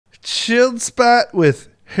Chilled Spot with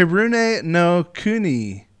Hirune No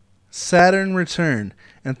Kuni, Saturn Return.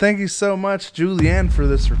 And thank you so much, Julianne, for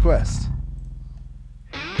this request.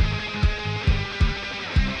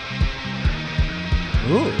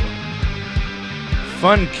 Ooh.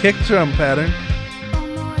 Fun kick drum pattern.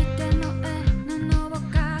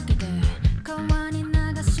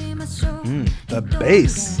 The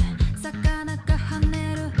bass.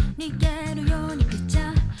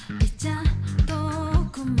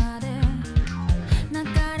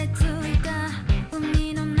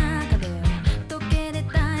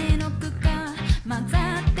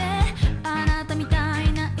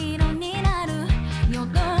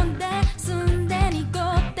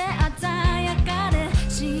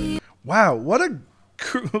 Wow, what a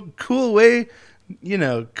cool way, you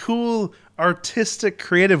know, cool artistic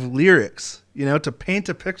creative lyrics, you know, to paint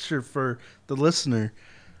a picture for the listener.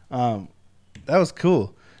 That was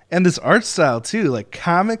cool. And this art style too, like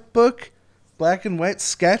comic book, black and white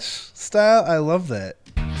sketch style. I love that.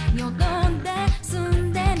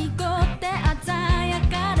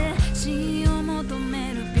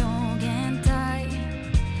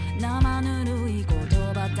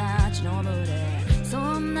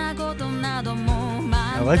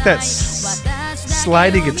 I like that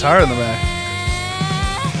slidey guitar in the back.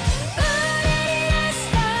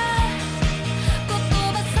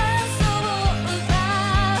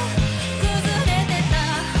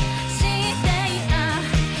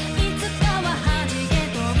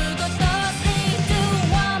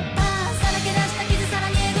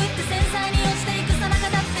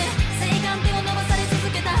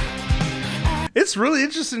 It's really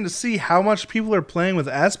interesting to see how much people are playing with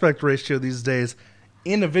aspect ratio these days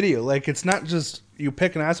in a video. Like, it's not just you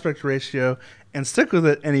pick an aspect ratio and stick with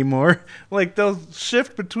it anymore. Like, they'll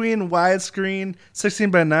shift between widescreen,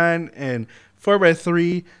 16:9, and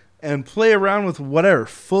 4:3, and play around with whatever,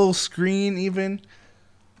 full screen even.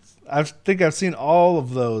 I think I've seen all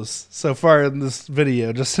of those so far in this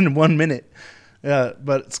video, just in 1 minute.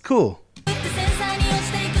 But it's cool.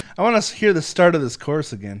 I want to hear the start of this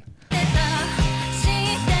chorus again.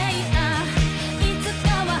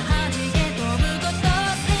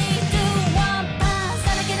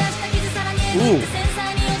 Ooh.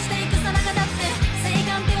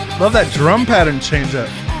 Love that drum pattern change up.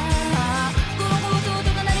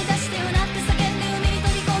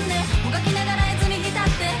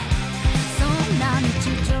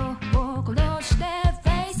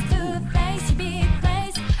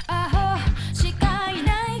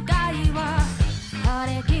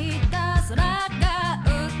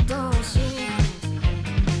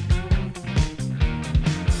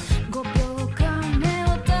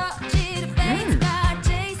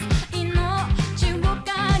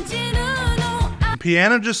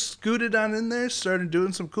 Piano just scooted on in there, started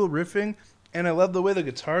doing some cool riffing, and I love the way the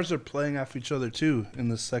guitars are playing off each other too in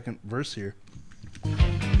the second verse here.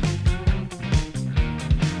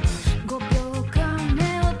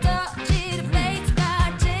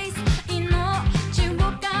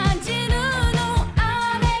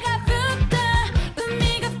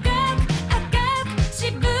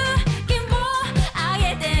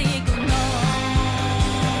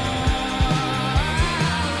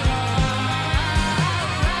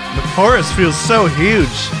 The chorus feels so huge.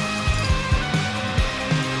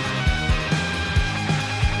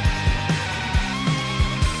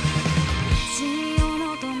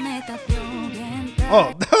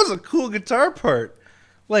 Oh, that was a cool guitar part.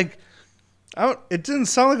 Like, it didn't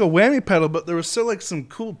sound like a whammy pedal, but there was still like some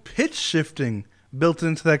cool pitch shifting built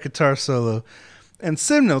into that guitar solo. And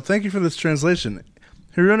Simno, thank you for this translation.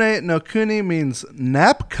 Hirune no Kuni means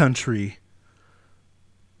nap country.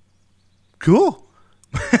 Cool.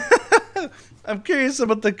 I'm curious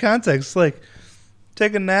about the context. Like,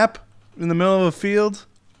 take a nap in the middle of a field?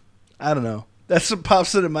 I don't know. That's what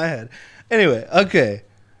pops into my head. Anyway, okay.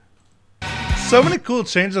 So many cool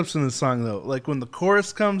change-ups in this song, though. Like, when the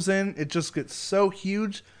chorus comes in, it just gets so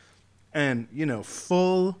huge and, you know,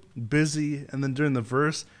 full, busy. And then during the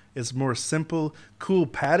verse, it's more simple, cool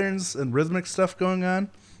patterns and rhythmic stuff going on.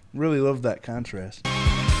 Really love that contrast.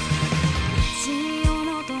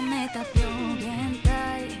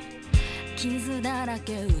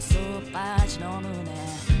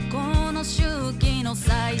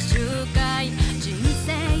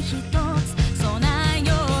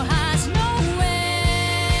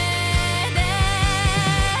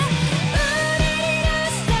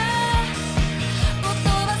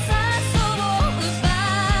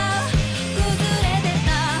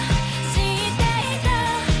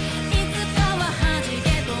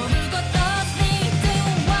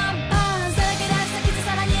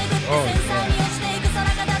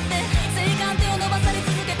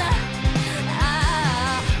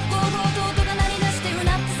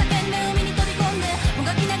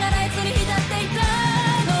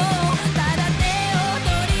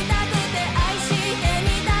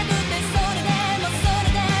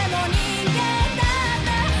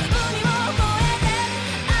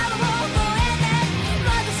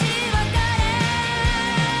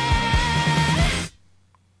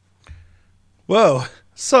 Whoa,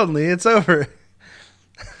 suddenly it's over.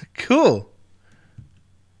 Cool.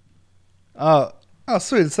 Oh,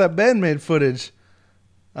 sweet. It's that Bandmade footage.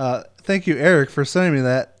 Thank you, Eric, for sending me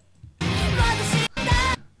that.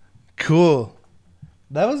 Cool.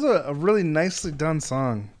 That was a really nicely done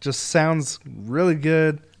song. Just sounds really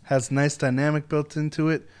good. Has nice dynamic built into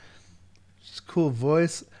it. Just cool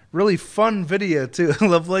voice. Really fun video, too. I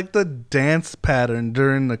love, like, the dance pattern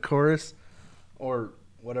during the chorus. Or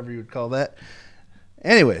whatever you would call that.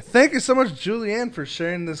 Anyway, thank you so much, Julianne, for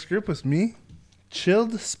sharing this group with me.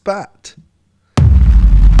 Chilled Spot.